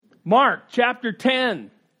Mark chapter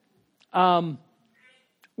 10.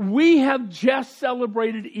 We have just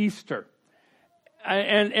celebrated Easter.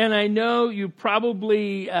 And I know you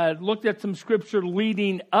probably looked at some scripture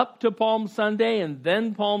leading up to Palm Sunday and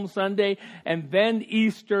then Palm Sunday and then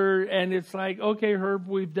Easter. And it's like, okay, Herb,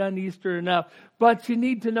 we've done Easter enough. But you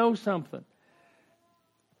need to know something.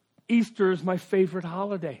 Easter is my favorite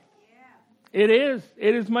holiday. It is.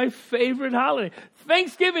 It is my favorite holiday.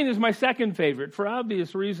 Thanksgiving is my second favorite for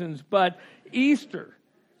obvious reasons, but Easter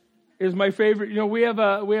is my favorite. You know, we have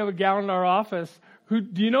a gal in our office who,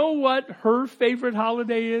 do you know what her favorite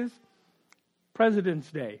holiday is?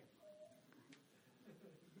 President's Day.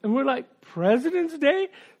 And we're like, President's Day?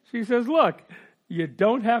 She says, look, you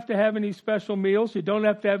don't have to have any special meals. You don't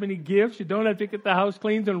have to have any gifts. You don't have to get the house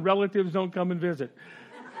cleaned, and relatives don't come and visit.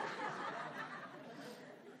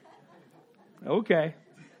 Okay.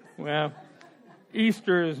 Well,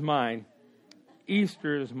 Easter is mine.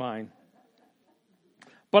 Easter is mine.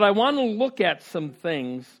 But I want to look at some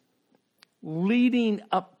things leading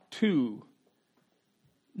up to,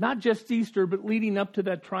 not just Easter, but leading up to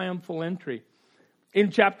that triumphal entry.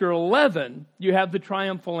 In chapter 11, you have the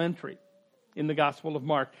triumphal entry in the Gospel of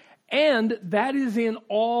Mark. And that is in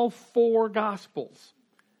all four Gospels.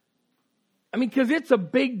 I mean, because it's a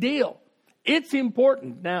big deal. It's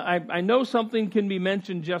important. Now, I know something can be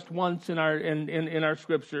mentioned just once in our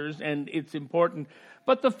scriptures, and it's important.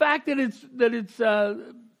 But the fact that it's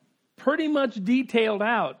pretty much detailed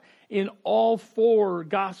out in all four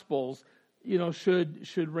Gospels, you know, should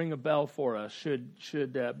ring a bell for us.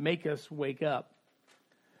 Should make us wake up.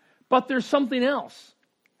 But there's something else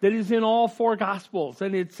that is in all four Gospels,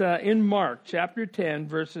 and it's in Mark chapter 10,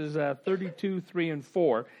 verses 32, 3, and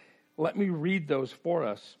 4. Let me read those for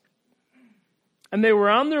us. And they were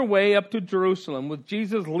on their way up to Jerusalem with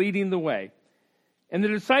Jesus leading the way. And the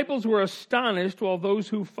disciples were astonished while those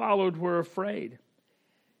who followed were afraid.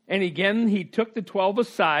 And again he took the 12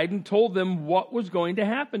 aside and told them what was going to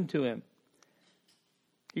happen to him.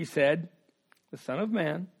 He said, the Son of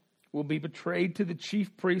Man will be betrayed to the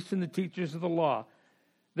chief priests and the teachers of the law.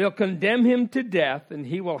 They'll condemn him to death, and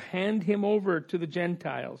he will hand him over to the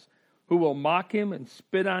Gentiles, who will mock him and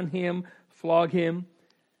spit on him, flog him,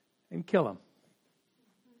 and kill him.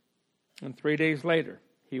 And 3 days later,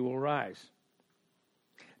 he will rise.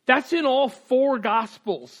 That's in all four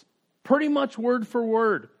Gospels, pretty much word for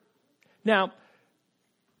word. Now,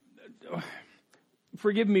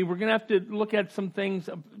 forgive me, we're going to have to look at some things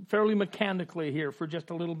fairly mechanically here for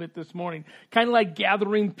just a little bit this morning. Kind of like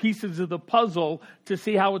gathering pieces of the puzzle to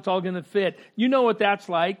see how it's all going to fit. You know what that's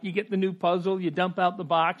like. You get the new puzzle, you dump out the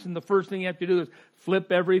box, and the first thing you have to do is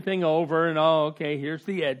flip everything over, and okay, here's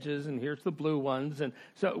the edges, and here's the blue ones. And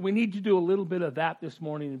so we need to do a little bit of that this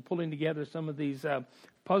morning in pulling together some of these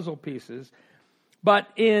puzzle pieces. But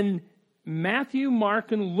in Matthew,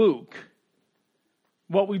 Mark, and Luke,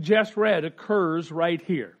 what we just read occurs right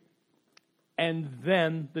here. And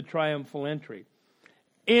then the triumphal entry.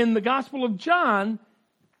 In the Gospel of John,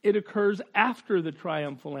 it occurs after the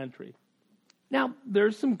triumphal entry. Now,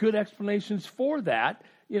 there's some good explanations for that.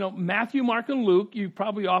 You know, Matthew, Mark, and Luke, you've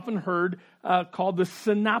probably often heard called the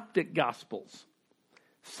synoptic Gospels.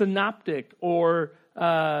 Synoptic or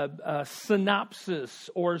synopsis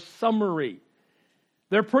or summary.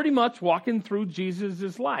 They're pretty much walking through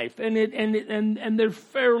Jesus' life, and they're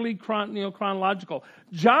fairly chronological.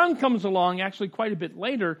 John comes along actually quite a bit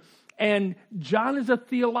later, and John is a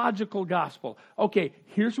theological gospel. Okay,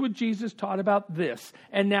 here's what Jesus taught about this,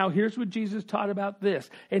 and now here's what Jesus taught about this,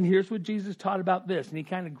 and here's what Jesus taught about this, and he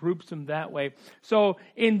kind of groups them that way. So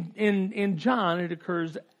in John, it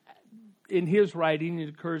occurs in his writing, it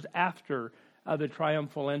occurs after the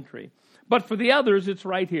triumphal entry. But for the others, it's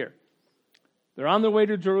right here. They're on their way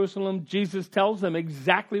to Jerusalem. Jesus tells them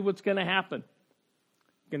exactly what's going to happen.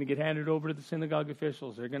 Going to get handed over to the synagogue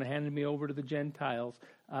officials. They're going to hand me over to the Gentiles.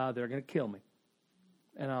 They're going to kill me.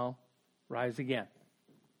 And I'll rise again.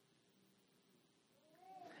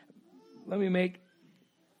 Let me make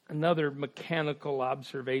another mechanical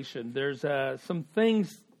observation. There's some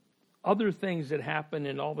things, other things that happen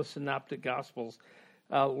in all the synoptic Gospels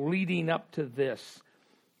leading up to this.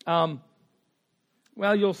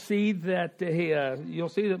 Well, you'll see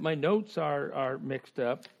that my notes are mixed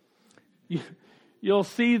up. You'll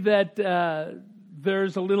see that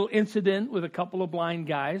there's a little incident with a couple of blind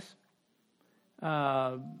guys.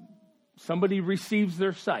 Somebody receives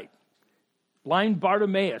their sight. Blind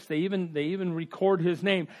Bartimaeus. They even record his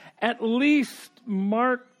name. At least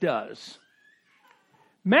Mark does.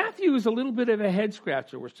 Matthew is a little bit of a head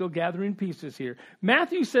scratcher. We're still gathering pieces here.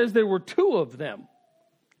 Matthew says there were two of them.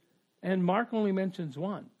 And Mark only mentions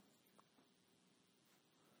one.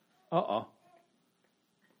 Uh-oh.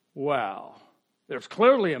 Well, there's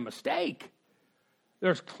clearly a mistake.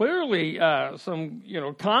 There's clearly some,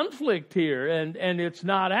 conflict here, and it's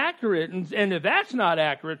not accurate. And if that's not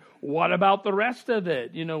accurate, what about the rest of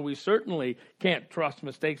it? We certainly can't trust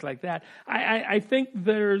mistakes like that. I think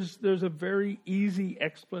there's a very easy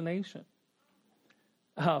explanation.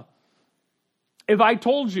 If I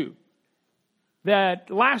told you that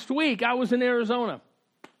last week I was in Arizona,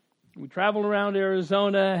 we traveled around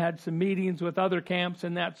Arizona, had some meetings with other camps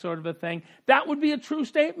and that sort of a thing, that would be a true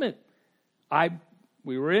statement.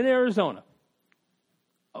 We were in Arizona.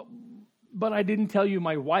 But I didn't tell you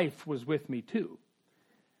my wife was with me too.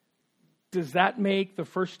 Does that make the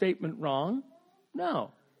first statement wrong?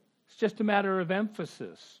 No. It's just a matter of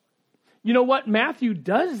emphasis. You know what? Matthew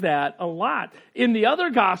does that a lot. In the other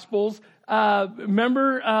Gospels,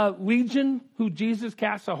 remember Legion, who Jesus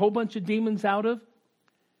cast a whole bunch of demons out of?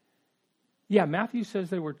 Yeah, Matthew says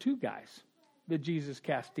there were 2 guys that Jesus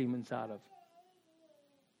cast demons out of.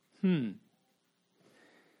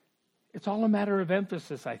 It's all a matter of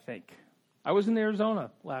emphasis, I think. I was in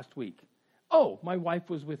Arizona last week. Oh, my wife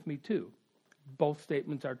was with me too. Both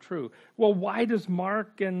statements are true. Well, why does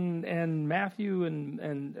Mark and Matthew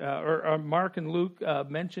or Mark and Luke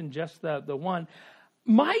mention just the one?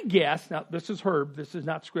 My guess, now this is Herb, this is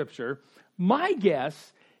not Scripture. My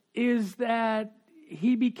guess is that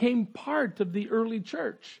he became part of the early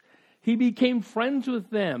church. He became friends with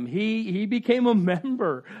them. He became a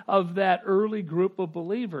member of that early group of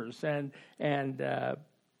believers, and so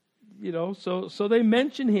they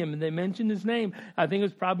mention him and they mention his name. I think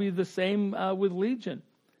it's probably the same with Legion.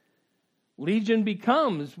 Legion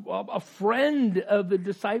becomes a friend of the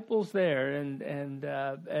disciples there,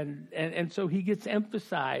 and so he gets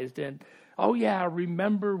emphasized. And oh yeah,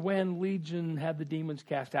 remember when Legion had the demons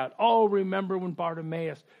cast out? Oh, remember when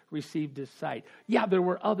Bartimaeus received his sight? Yeah, there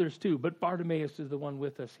were others too, but Bartimaeus is the one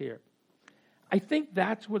with us here. I think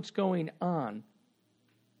that's what's going on.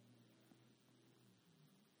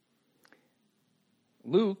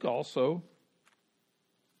 Luke also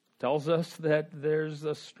tells us that there's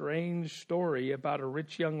a strange story about a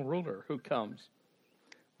rich young ruler who comes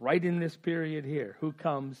right in this period here, who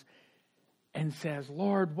comes and says,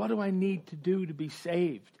 Lord, what do I need to do to be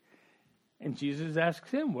saved? And Jesus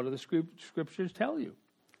asks him, what do the scriptures tell you?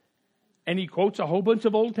 And he quotes a whole bunch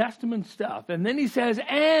of Old Testament stuff. And then he says,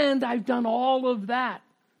 and I've done all of that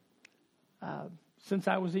since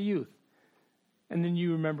I was a youth. And then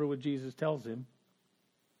you remember what Jesus tells him.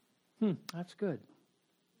 That's good.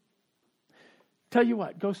 Tell you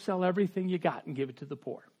what, go sell everything you got and give it to the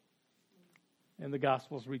poor. And the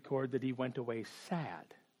Gospels record that he went away sad.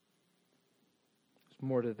 There's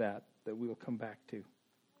more to that we will come back to.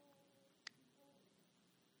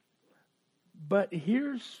 But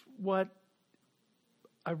here's what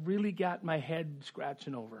I really got my head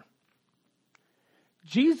scratching over.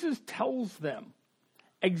 Jesus tells them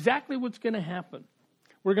exactly what's going to happen.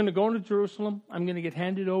 We're going to go into Jerusalem. I'm going to get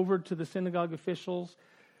handed over to the synagogue officials.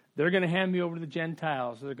 They're going to hand me over to the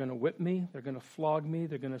Gentiles. They're going to whip me. They're going to flog me.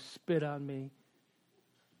 They're going to spit on me.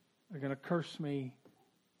 They're going to curse me.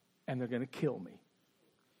 And they're going to kill me.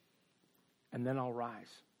 And then I'll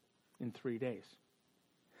rise in 3 days.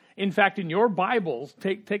 In fact, in your Bibles,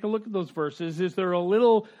 take a look at those verses. Is there a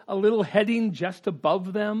little heading just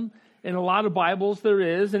above them? In a lot of Bibles there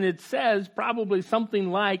is, and it says probably something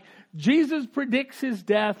like, Jesus predicts his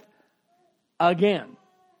death again.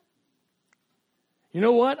 You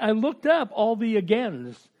know what? I looked up all the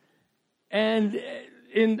agains, and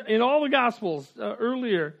in all the Gospels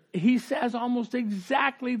earlier, he says almost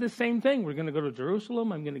exactly the same thing. We're going to go to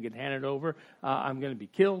Jerusalem, I'm going to get handed over, I'm going to be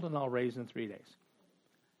killed, and I'll rise in 3 days.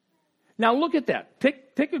 Now look at that.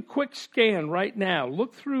 Take a quick scan right now.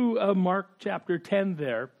 Look through Mark chapter 10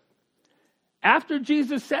 there. After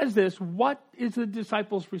Jesus says this, what is the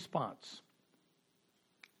disciples' response?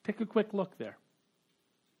 Take a quick look there.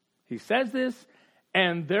 He says this,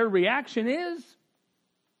 and their reaction is,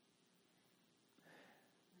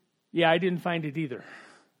 yeah, I didn't find it either.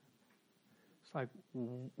 It's like,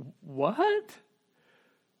 what?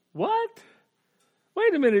 What?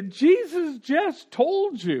 Wait a minute, Jesus just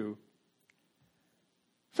told you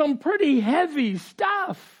some pretty heavy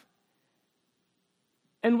stuff.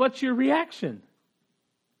 And what's your reaction?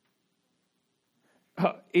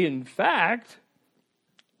 In fact,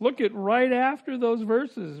 look at right after those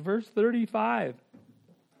verses, verse 35.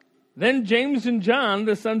 Then James and John,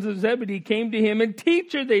 the sons of Zebedee, came to him, and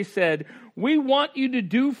teacher, they said, we want you to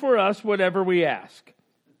do for us whatever we ask.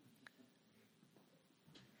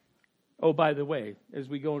 Oh, by the way, as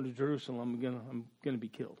we go into Jerusalem, I'm going to be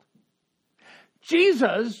killed.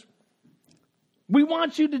 Jesus We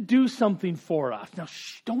want you to do something for us. Now,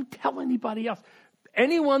 don't tell anybody else.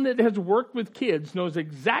 Anyone that has worked with kids knows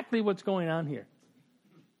exactly what's going on here.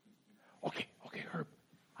 Okay, Herb,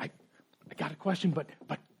 I got a question, but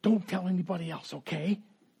don't tell anybody else, okay?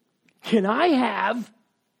 Can I have...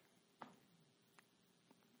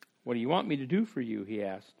 What do you want me to do for you, he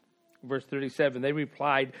asked. Verse 37, they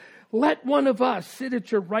replied, let one of us sit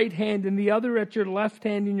at your right hand and the other at your left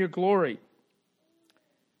hand in your glory.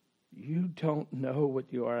 You don't know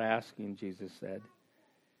what you are asking, Jesus said.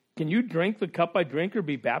 Can you drink the cup I drink or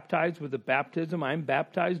be baptized with the baptism I'm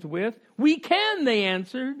baptized with? We can, they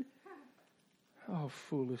answered. Oh,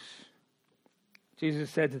 foolish. Jesus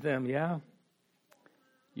said to them, yeah,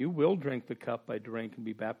 you will drink the cup I drink and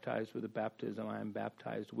be baptized with the baptism I am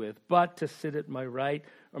baptized with. But to sit at my right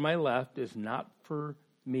or my left is not for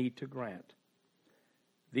me to grant.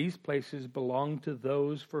 These places belong to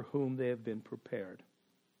those for whom they have been prepared.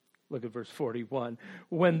 Look at verse 41.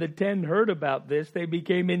 When the 10 heard about this, they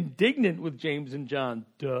became indignant with James and John.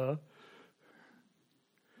 Duh.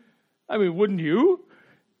 I mean, wouldn't you?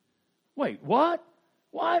 Wait, what?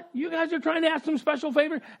 What? You guys are trying to ask some special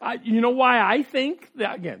favor? You know why I think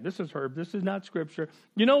that, again, this is Herb, this is not scripture.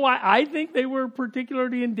 You know why I think they were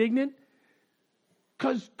particularly indignant?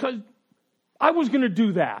 Because I was going to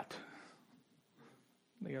do that.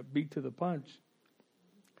 They got beat to the punch.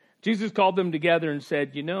 Jesus called them together and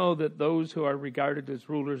said, you know that those who are regarded as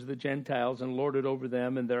rulers of the Gentiles and lord it over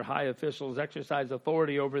them and their high officials exercise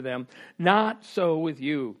authority over them. Not so with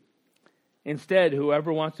you. Instead,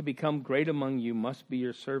 whoever wants to become great among you must be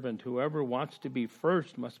your servant. Whoever wants to be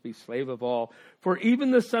first must be slave of all. For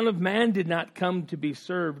even the Son of Man did not come to be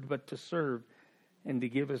served, but to serve and to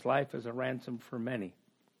give his life as a ransom for many.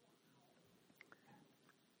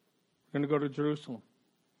 We're going to go to Jerusalem.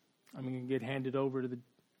 I'm going to get handed over to the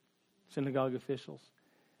synagogue officials.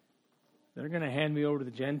 They're going to hand me over to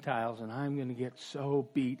the Gentiles, and I'm going to get so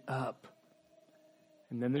beat up.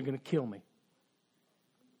 And then they're going to kill me.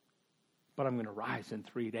 But I'm going to rise in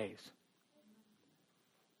 3 days.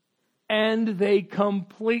 And they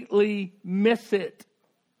completely miss it.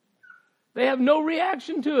 They have no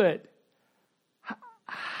reaction to it.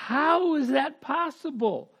 How is that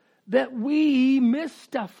possible that we miss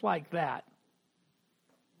stuff like that?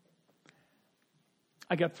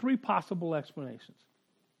 I got 3 possible explanations.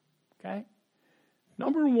 Okay?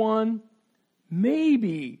 Number 1,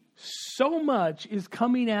 maybe so much is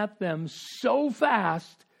coming at them so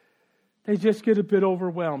fast, they just get a bit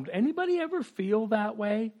overwhelmed. Anybody ever feel that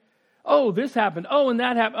way? Oh, this happened. Oh, and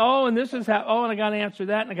that happened. Oh, and this has happened. Oh, and I got to answer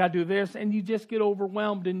that, and I got to do this. And you just get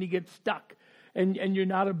overwhelmed, and you get stuck. And you're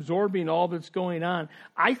not absorbing all that's going on.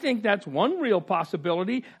 I think that's one real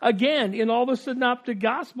possibility. Again, in all the synoptic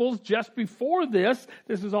gospels, just before this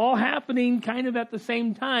is all happening kind of at the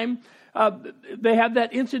same time. They have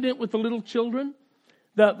that incident with the little children.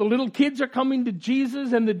 The little kids are coming to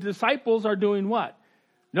Jesus, and the disciples are doing what?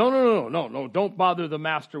 No, don't bother the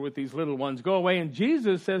master with these little ones. Go away. And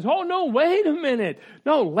Jesus says, oh, no, wait a minute.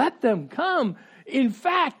 No, let them come. In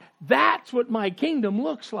fact, that's what my kingdom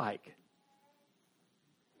looks like.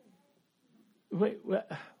 Wait,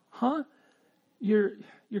 huh? Your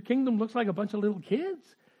kingdom looks like a bunch of little kids?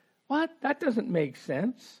 What? That doesn't make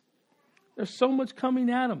sense. There's so much coming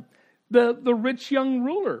at them. The rich young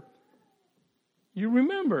ruler, you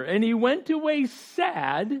remember, and he went away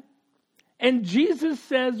sad, and Jesus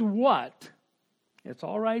says what? It's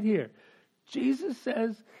all right here. Jesus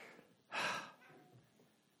says,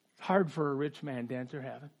 it's hard for a rich man to enter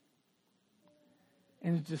heaven.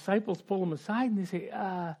 And his disciples pull him aside and they say,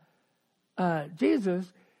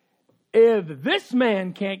 Jesus, if this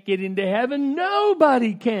man can't get into heaven,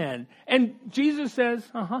 nobody can. And Jesus says,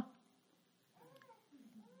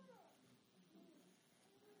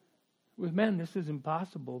 With men, this is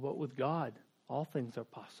impossible, but with God, all things are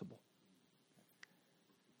possible.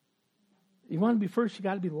 You want to be first, you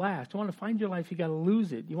got to be last. You want to find your life, you got to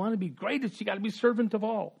lose it. You want to be greatest, you got to be servant of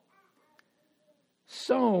all.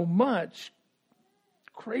 So much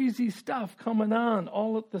crazy stuff coming on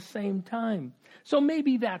all at the same time. So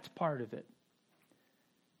maybe that's part of it.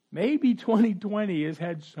 Maybe 2020 has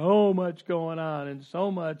had so much going on and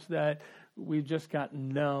so much that we've just gotten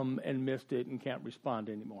numb and missed it and can't respond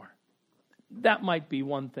anymore. That might be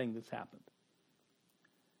one thing that's happened.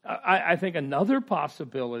 I think another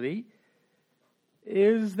possibility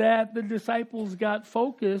is that the disciples got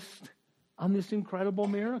focused on this incredible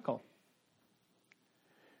miracle.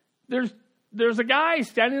 There's a guy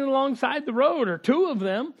standing alongside the road, or 2 of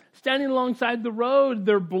them standing alongside the road.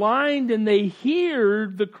 They're blind and they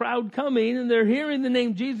hear the crowd coming and they're hearing the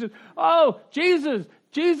name Jesus. Oh, Jesus,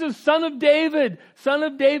 Jesus, Son of David, Son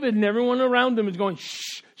of David. And everyone around them is going,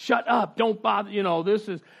 shh, shut up, don't bother, this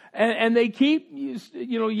is, and they keep,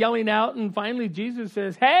 yelling out. And finally Jesus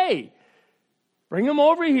says, hey, bring him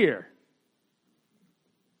over here.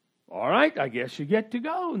 All right, I guess you get to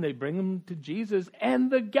go. And they bring him to Jesus, and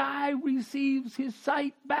the guy receives his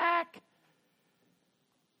sight back.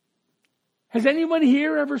 Has anyone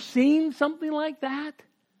here ever seen something like that?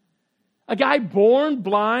 A guy born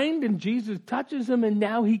blind, and Jesus touches him, and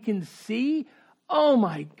now he can see? Oh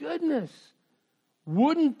my goodness.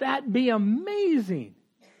 Wouldn't that be amazing?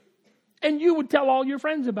 And you would tell all your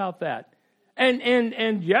friends about that.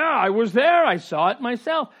 And yeah, I was there. I saw it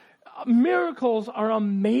myself. Miracles are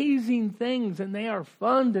amazing things, and they are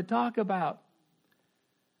fun to talk about.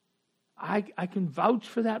 I can vouch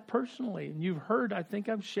for that personally. And you've heard, I think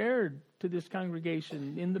I've shared to this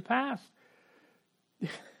congregation in the past.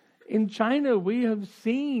 In China, we have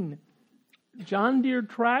seen John Deere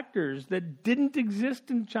tractors that didn't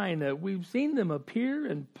exist in China. We've seen them appear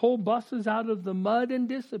and pull buses out of the mud and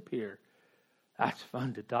disappear. That's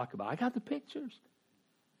fun to talk about. I got the pictures.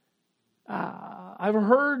 I've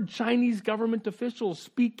heard Chinese government officials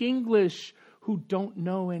speak English who don't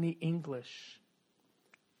know any English.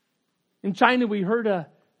 In China, we heard an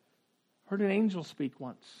angel speak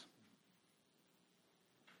once.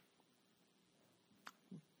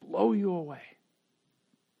 Blow you away.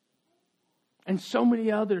 And so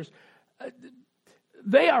many others.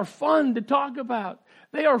 They are fun to talk about.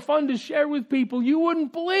 They are fun to share with people. You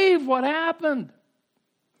wouldn't believe what happened.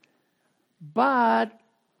 But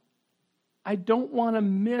I don't want to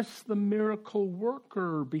miss the miracle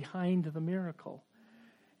worker behind the miracle.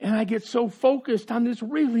 And I get so focused on this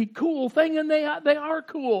really cool thing, and they are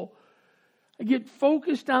cool. I get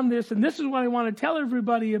focused on this, and this is what I want to tell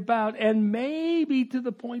everybody about, and maybe to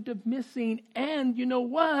the point of missing. And you know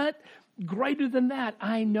what? Greater than that,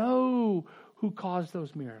 I know who caused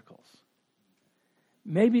those miracles.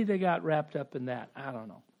 Maybe they got wrapped up in that. I don't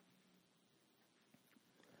know.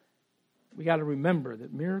 We got to remember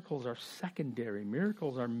that miracles are secondary.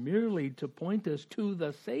 Miracles are merely to point us to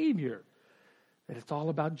the Savior. That it's all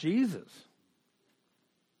about Jesus.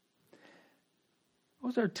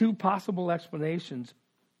 Those are two possible explanations.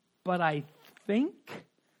 But I think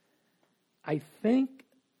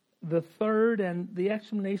the third and the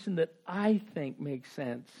explanation that I think makes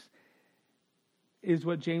sense is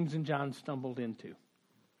what James and John stumbled into.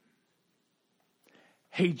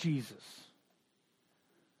 Hey, Jesus.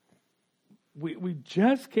 We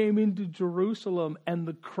just came into Jerusalem and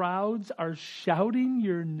the crowds are shouting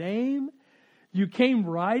your name. You came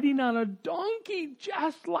riding on a donkey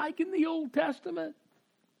just like in the Old Testament.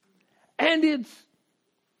 And it's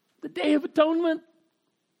the Day of Atonement.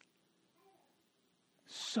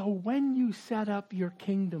 So when you set up your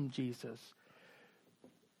kingdom, Jesus,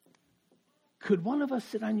 could one of us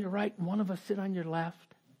sit on your right and one of us sit on your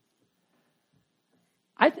left?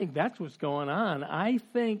 I think that's what's going on. I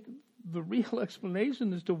think the real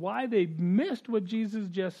explanation as to why they missed what Jesus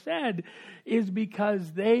just said is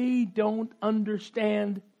because they don't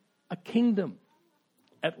understand a kingdom,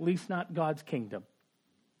 at least not God's kingdom.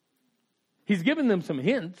 He's given them some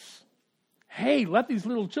hints. Hey, let these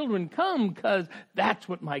little children come because that's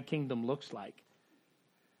what my kingdom looks like.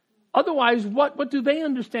 Otherwise, what do they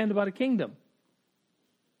understand about a kingdom?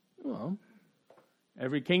 Well,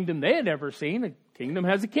 every kingdom they had ever seen, a kingdom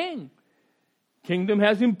has a king. Kingdom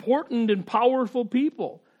has important and powerful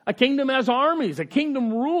people. A kingdom has armies. A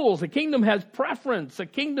kingdom rules. A kingdom has preference. A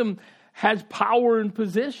kingdom has power and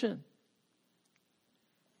position.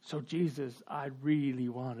 So Jesus, I really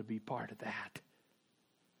want to be part of that.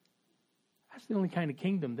 That's the only kind of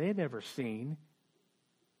kingdom they'd ever seen.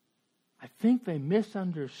 I think they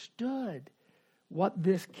misunderstood what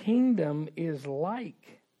this kingdom is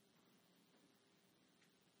like.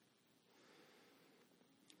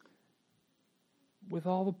 With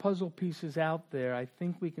all the puzzle pieces out there, I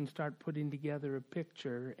think we can start putting together a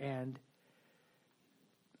picture, and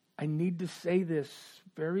I need to say this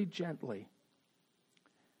very gently.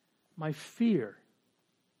 My fear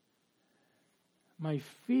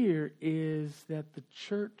is that the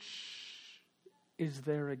church is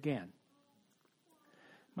there again.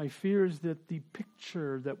 My fear is that the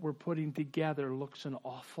picture that we're putting together looks an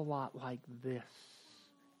awful lot like this.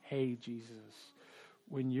 Hey, Jesus,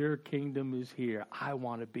 when your kingdom is here, I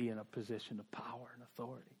want to be in a position of power and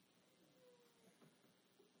authority.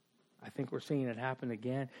 I think we're seeing it happen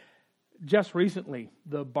again. Just recently,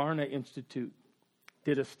 the Barna Institute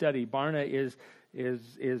did a study. Barna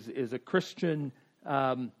is a Christian.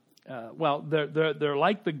 Well, they're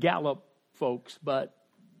like the Gallup folks, but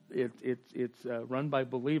it's run by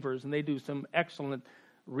believers, and they do some excellent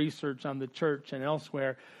research on the church and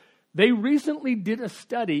elsewhere. They recently did a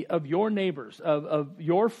study of your neighbors, of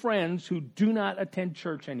your friends who do not attend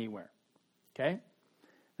church anywhere. Okay?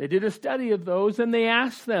 They did a study of those and they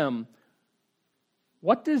asked them,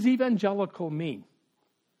 what does evangelical mean?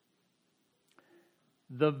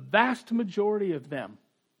 The vast majority of them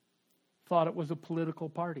thought it was a political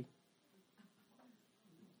party.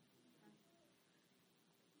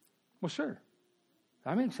 Well, sure.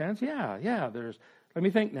 That makes sense. Yeah. Let me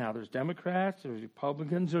think now. There's Democrats, there's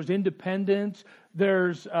Republicans, there's independents,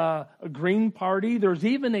 there's a Green Party, there's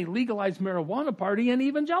even a legalized marijuana party and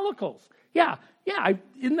evangelicals. Yeah.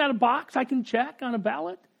 Isn't that a box I can check on a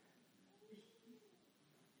ballot?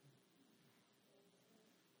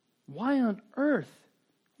 Why on earth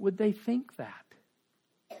would they think that?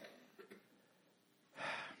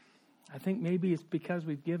 I think maybe it's because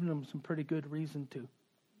we've given them some pretty good reason to.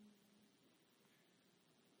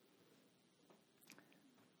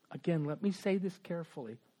 Again, let me say this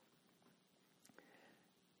carefully.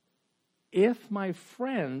 If my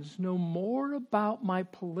friends know more about my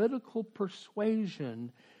political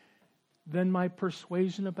persuasion than my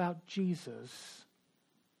persuasion about Jesus,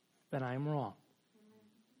 then I'm wrong.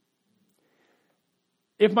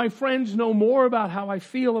 If my friends know more about how I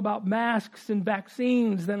feel about masks and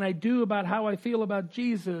vaccines than I do about how I feel about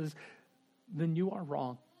Jesus, then you are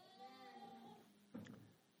wrong.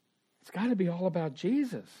 It's got to be all about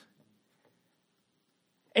Jesus.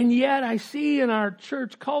 And yet I see in our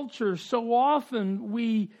church culture so often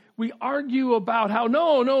we argue about how,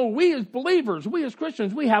 no, we as believers, we as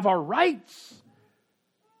Christians, we have our rights.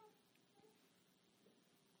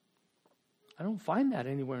 I don't find that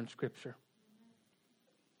anywhere in Scripture.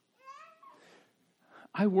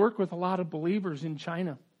 I work with a lot of believers in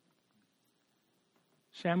China.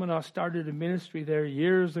 Shamana started a ministry there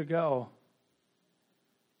years ago.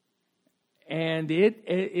 And it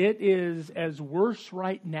is as worse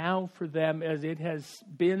right now for them as it has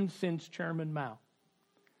been since Chairman Mao.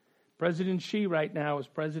 President Xi right now is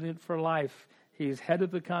president for life. He's head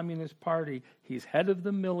of the Communist Party. He's head of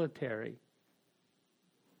the military.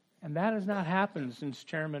 And that has not happened since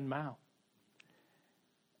Chairman Mao.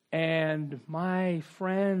 And my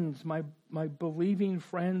friends, my believing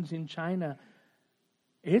friends in China,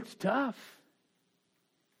 it's tough.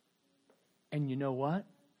 And you know what?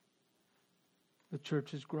 The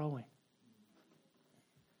church is growing.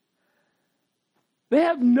 They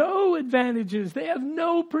have no advantages. They have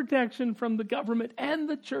no protection from the government, and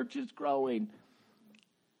the church is growing.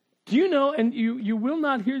 Do you know, and you will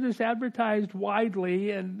not hear this advertised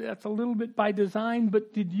widely, and that's a little bit by design,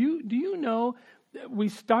 but do you know that we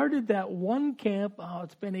started that one camp,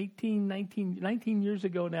 it's been 19 years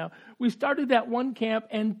ago now. We started that one camp,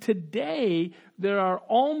 and today there are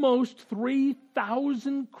almost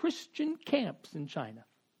 3,000 Christian camps in China.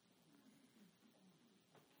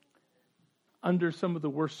 Under some of the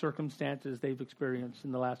worst circumstances they've experienced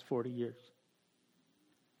in the last 40 years.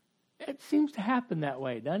 It seems to happen that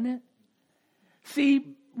way, doesn't it?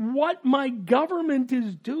 See, what my government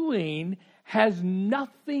is doing has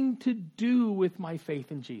nothing to do with my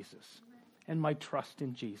faith in Jesus and my trust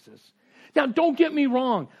in Jesus. Now, don't get me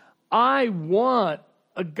wrong. I want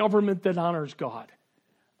a government that honors God.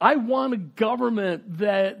 I want a government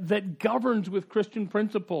that governs with Christian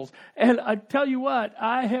principles. And I tell you what,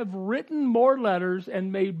 I have written more letters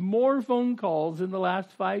and made more phone calls in the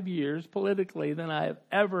last 5 years politically than I have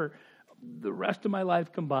ever the rest of my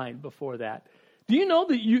life combined before that. Do you know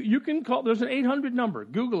that you can call, there's an 800 number,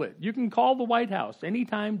 Google it. You can call the White House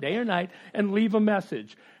anytime, day or night, and leave a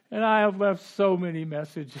message. And I have left so many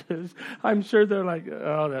messages. I'm sure they're like,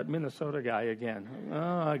 oh, that Minnesota guy again.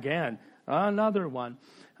 Oh, again. Another one.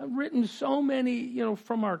 I've written so many,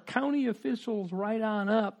 from our county officials right on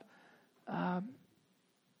up. I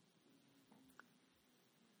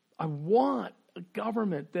want a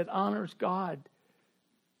government that honors God,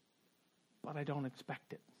 but I don't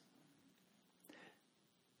expect it.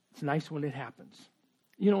 It's nice when it happens.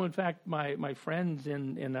 In fact, my friends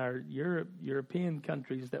in our European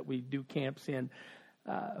countries that we do camps in,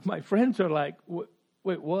 my friends are like,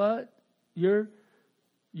 wait, what? Your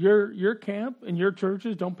camp and your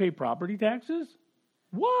churches don't pay property taxes?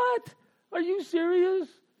 What? Are you serious?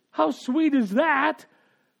 How sweet is that?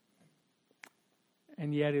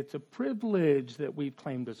 And yet it's a privilege that we've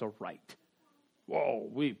claimed as a right. Whoa,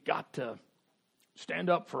 we've got to stand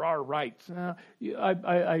up for our rights.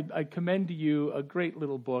 I commend to you a great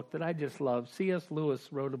little book that I just love. C.S. Lewis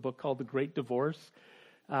wrote a book called The Great Divorce.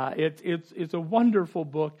 It's a wonderful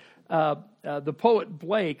book. The poet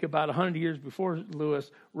Blake, about 100 years before Lewis,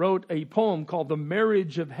 wrote a poem called "The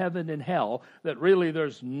Marriage of Heaven and Hell." That really there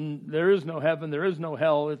is no heaven, there is no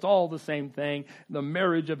hell. It's all the same thing. The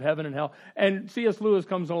marriage of heaven and hell. And C.S. Lewis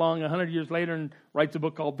comes along 100 years later and writes a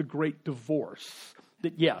book called "The Great Divorce."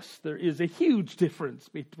 That yes, there is a huge difference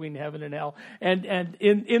between heaven and hell. And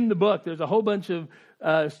in the book, there's a whole bunch of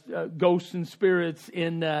ghosts and spirits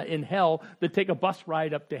in hell that take a bus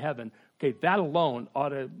ride up to heaven. Okay, that alone ought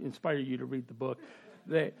to inspire you to read the book.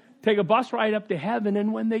 They take a bus ride up to heaven,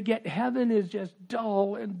 and when they get, heaven is just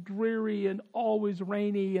dull and dreary and always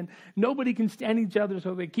rainy, and nobody can stand each other,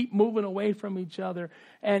 so they keep moving away from each other.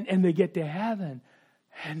 And they get to heaven,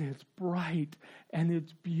 and it's bright, and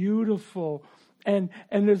it's beautiful. And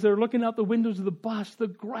as they're looking out the windows of the bus, the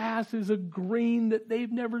grass is a green that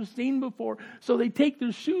they've never seen before. So they take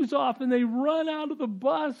their shoes off and they run out of the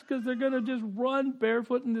bus because they're going to just run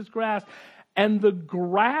barefoot in this grass. And the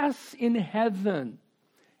grass in heaven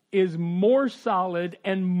is more solid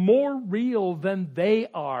and more real than they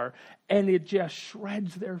are. And it just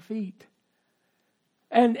shreds their feet.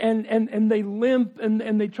 And they limp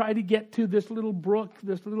and they try to get to this little brook,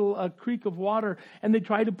 this little creek of water, and they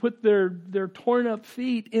try to put their torn up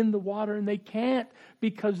feet in the water, and they can't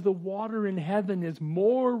because the water in heaven is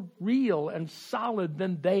more real and solid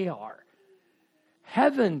than they are.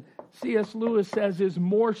 Heaven, C.S. Lewis says, is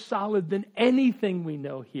more solid than anything we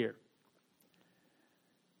know here.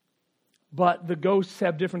 But the ghosts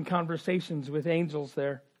have different conversations with angels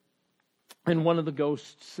there. And one of the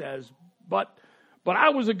ghosts says, But I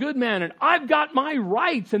was a good man, and I've got my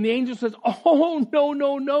rights. And the angel says, oh,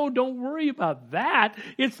 no, don't worry about that.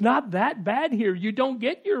 It's not that bad here. You don't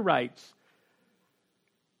get your rights.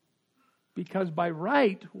 Because by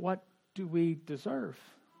right, what do we deserve?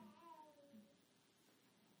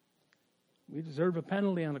 We deserve a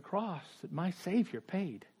penalty on the cross that my Savior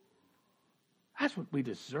paid. That's what we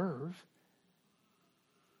deserve.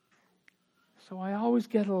 So I always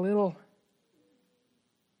get a little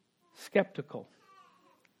skeptical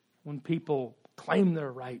when people claim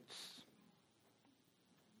their rights.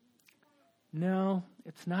 No,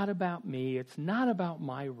 it's not about me. It's not about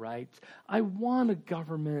my rights. I want a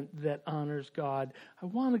government that honors God. I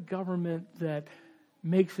want a government that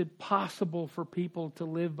makes it possible for people to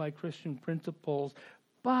live by Christian principles.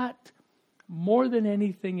 But more than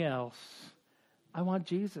anything else, I want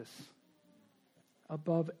Jesus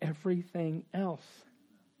above everything else.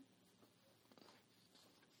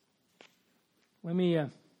 Let me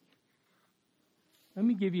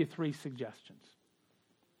give you 3 suggestions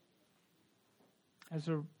as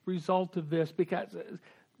a result of this, because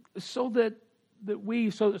so that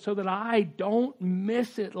I don't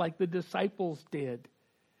miss it like the disciples did.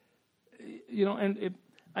 You know, and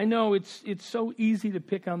I know it's so easy to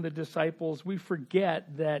pick on the disciples. We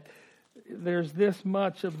forget that there's this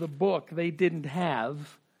much of the book they didn't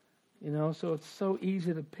have, you know, so it's so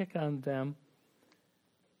easy to pick on them.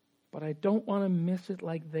 But I don't want to miss it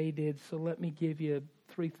like they did, so let me give you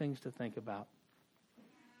 3 things to think about.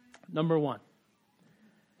 Number 1,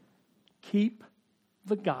 keep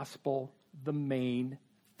the gospel the main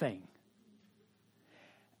thing.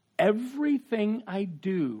 Everything I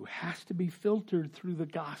do has to be filtered through the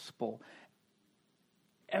gospel.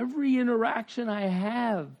 Every interaction I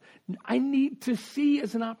have, I need to see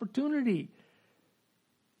as an opportunity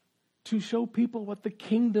to show people what the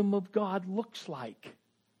kingdom of God looks like.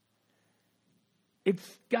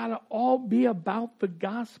 It's got to all be about the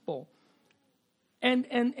gospel. And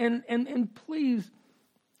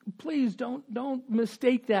please don't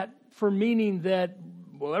mistake that for meaning that,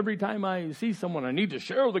 well, every time I see someone, I need to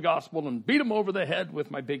share the gospel and beat them over the head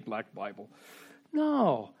with my big black Bible.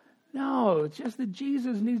 No, it's just that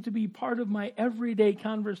Jesus needs to be part of my everyday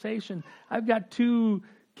conversation. I've got 2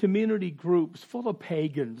 community groups full of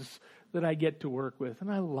pagans that I get to work with,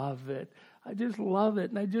 and I love it. I just love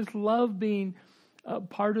it, and I just love being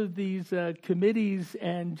part of these committees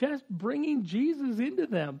and just bringing Jesus into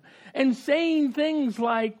them and saying things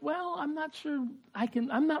like, well, I'm not sure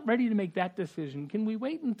I'm not ready to make that decision. Can we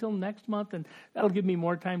wait until next month? And that'll give me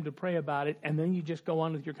more time to pray about it. And then you just go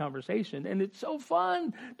on with your conversation. And it's so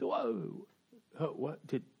fun to, what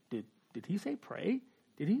did he say pray?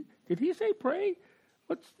 Did he say pray?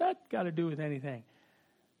 What's that got to do with anything?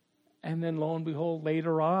 And then lo and behold,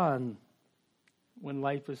 later on, when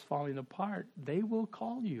life is falling apart, they will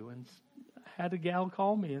call you. And I had a gal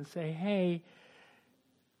call me and say, hey,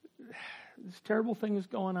 this terrible thing is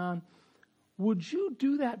going on. Would you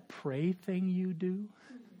do that pray thing you do?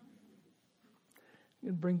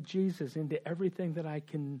 And bring Jesus into everything that I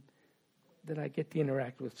can that I get to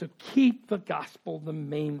interact with. So keep the gospel the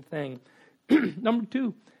main thing. Number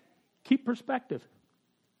 2, keep perspective.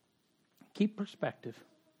 Keep perspective.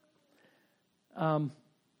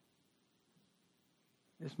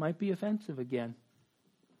 This might be offensive again.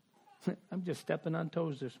 I'm just stepping on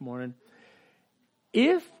toes this morning.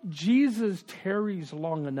 If Jesus tarries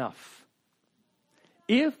long enough,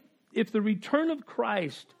 if the return of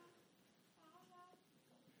Christ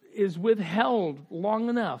is withheld long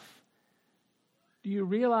enough, do you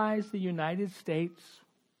realize the United States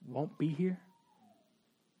won't be here?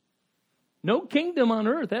 No kingdom on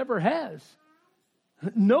earth ever has.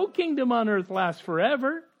 No kingdom on earth lasts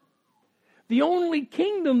forever. The only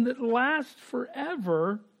kingdom that lasts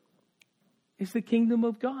forever is the kingdom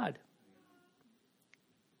of God.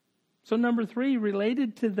 So number 3,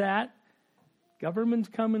 related to that, governments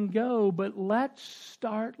come and go, but let's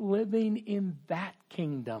start living in that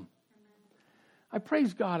kingdom. I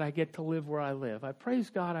praise God I get to live where I live. I praise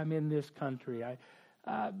God I'm in this country.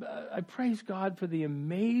 I praise God for the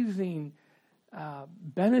amazing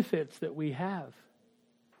benefits that we have.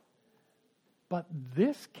 But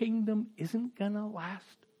this kingdom isn't going to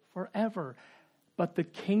last forever. But the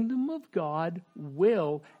kingdom of God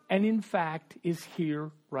will, and in fact, is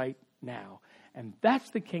here right now. And that's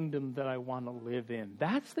the kingdom that I want to live in.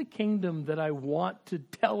 That's the kingdom that I want to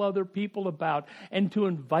tell other people about and to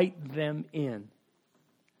invite them in.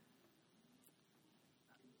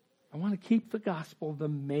 I want to keep the gospel the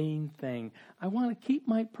main thing. I want to keep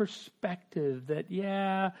my perspective that,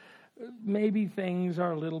 maybe things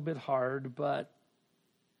are a little bit hard, but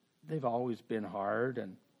they've always been hard,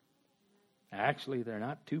 and actually they're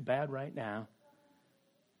not too bad right now.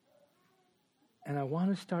 And I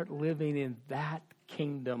want to start living in that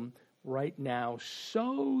kingdom right now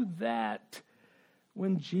so that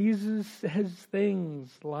when Jesus says things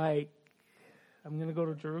like, I'm going to go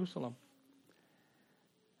to Jerusalem,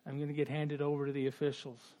 I'm going to get handed over to the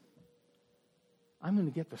officials, I'm going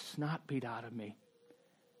to get the snot beat out of me,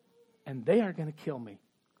 and they are going to kill me.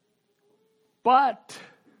 But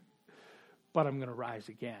I'm going to rise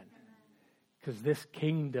again, because this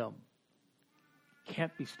kingdom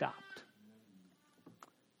can't be stopped.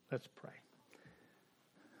 Let's pray.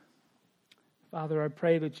 Father, I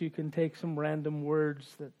pray that you can take some random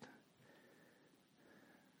words that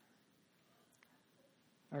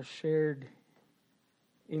are shared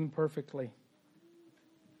imperfectly,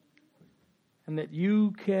 and that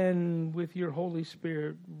you can, with your Holy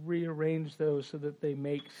Spirit, rearrange those so that they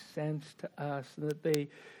make sense to us, and that they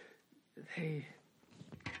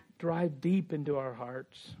drive deep into our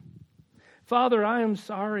hearts. Father, I am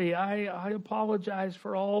sorry. I apologize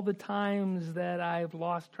for all the times that I've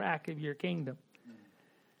lost track of your kingdom.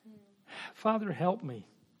 Father, help me.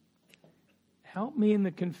 Help me in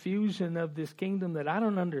the confusion of this kingdom that I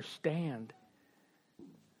don't understand.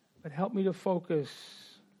 But help me to focus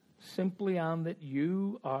simply on that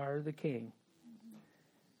you are the King.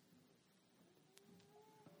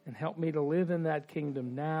 And help me to live in that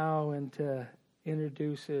kingdom now and to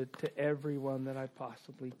introduce it to everyone that I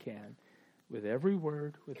possibly can. With every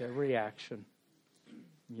word, with every action.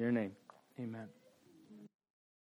 In your name, amen.